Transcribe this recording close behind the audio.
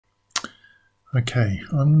Okay,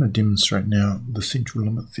 I'm going to demonstrate now the central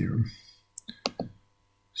limit theorem.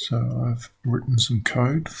 So I've written some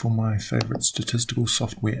code for my favourite statistical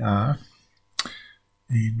software R,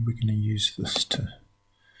 and we're going to use this to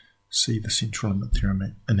see the central limit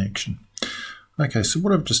theorem in action. Okay, so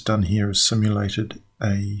what I've just done here is simulated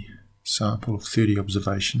a sample of 30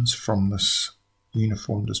 observations from this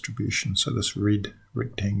uniform distribution. So this red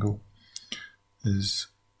rectangle is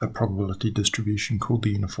a probability distribution called the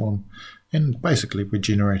uniform, and basically we're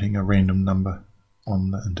generating a random number on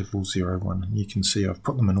the interval 0, 1. And you can see I've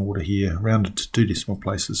put them in order here, rounded to 2 decimal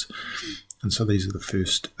places, and so these are the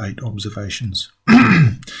first 8 observations.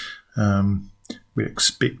 We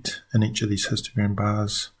expect in each of these histogram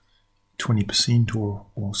bars 20%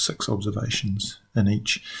 or 6 observations in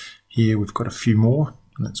each. Here we've got a few more,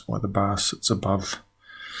 and that's why the bar sits above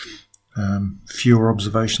fewer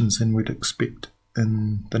observations than we'd expect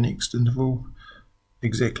in the next interval,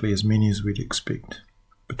 exactly as many as we'd expect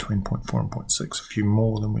between 0.4 and 0.6, a few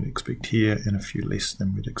more than we'd expect here and a few less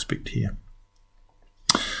than we'd expect here.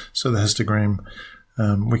 So the histogram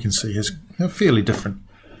we can see has a fairly different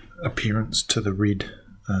appearance to the red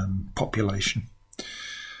population.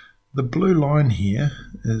 The blue line here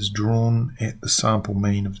is drawn at the sample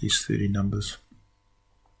mean of these 30 numbers.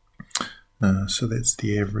 So that's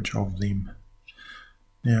the average of them.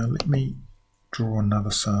 Now let me draw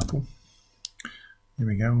another sample. There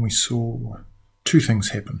we go, and we saw 2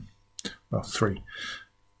 things happen. Well, 3.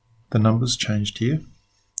 The numbers changed here,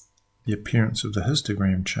 the appearance of the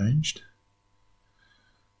histogram changed,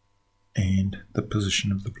 and the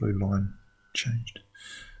position of the blue line changed.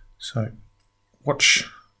 So watch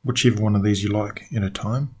whichever one of these you like at a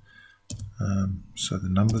time. So the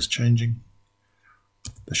numbers changing,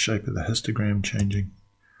 the shape of the histogram changing,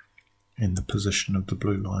 and the position of the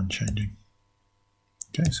blue line changing.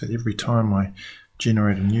 Okay, so every time I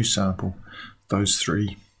generate a new sample, those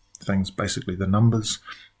 3 things, basically the numbers,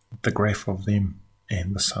 the graph of them,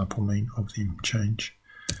 and the sample mean of them change.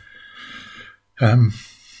 The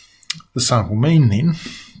sample mean then,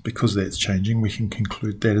 because that's changing, we can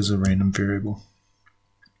conclude that is a random variable.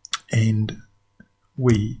 And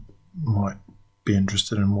we might be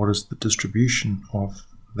interested in what is the distribution of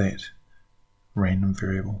that random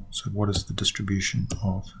variable. So what is the distribution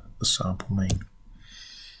of the sample mean?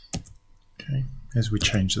 Okay, as we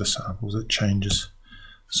change the samples, it changes,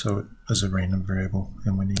 so it is a random variable,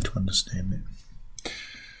 and we need to understand that.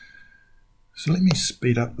 So let me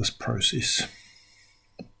speed up this process,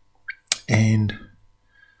 and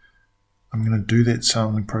I'm going to do that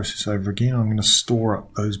sampling process over again. I'm going to store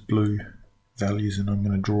up those blue values, and I'm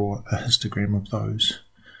going to draw a histogram of those.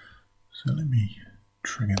 So let me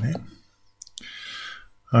trigger that.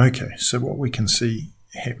 Okay, so what we can see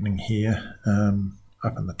happening here,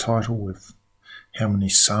 up in the title with how many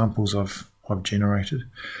samples I've generated,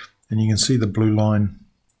 and you can see the blue line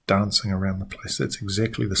dancing around the place. That's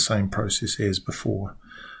exactly the same process as before.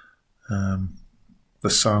 The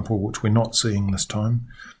sample, which we're not seeing this time,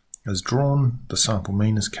 is drawn, the sample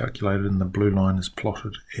mean is calculated, and the blue line is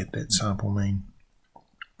plotted at that sample mean.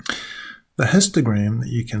 The histogram that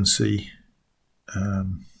you can see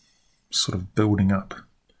sort of building up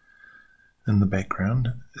in the background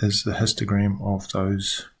is the histogram of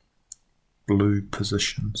those blue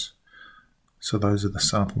positions. So those are the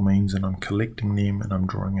sample means, and I'm collecting them and I'm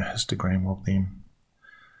drawing a histogram of them.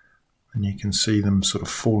 And you can see them sort of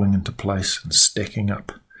falling into place and stacking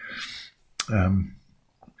up.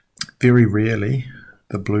 Very rarely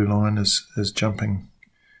the blue line is jumping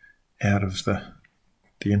out of the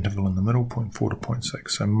interval in the middle, 0.4 to 0.6.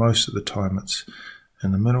 So most of the time it's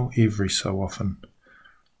in the middle. Every so often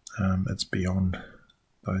it's beyond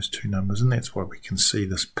those 2 numbers, and that's why we can see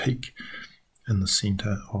this peak in the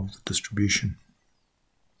center of the distribution.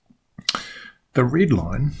 The red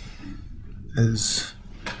line is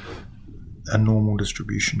a normal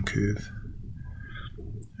distribution curve,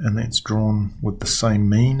 and that's drawn with the same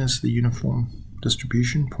mean as the uniform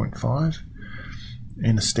distribution, 0.5,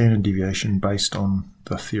 and a standard deviation based on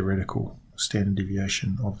the theoretical standard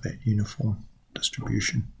deviation of that uniform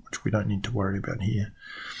distribution, which we don't need to worry about here.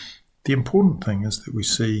 The important thing is that we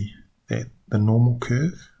see that the normal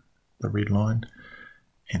curve, the red line,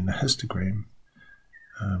 and the histogram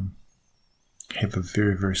have a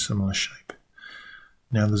very, very similar shape.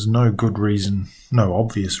 Now there's no good reason, no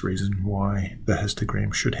obvious reason why the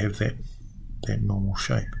histogram should have that normal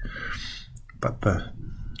shape, but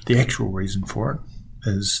the actual reason for it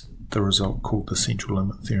is the result called the central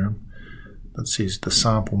limit theorem, that says the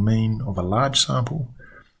sample mean of a large sample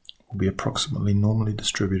will be approximately normally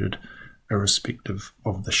distributed irrespective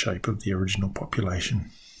of the shape of the original population.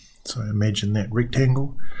 So imagine that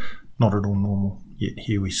rectangle. not at all normal, yet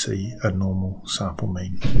here we see a normal sample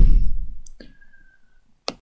mean.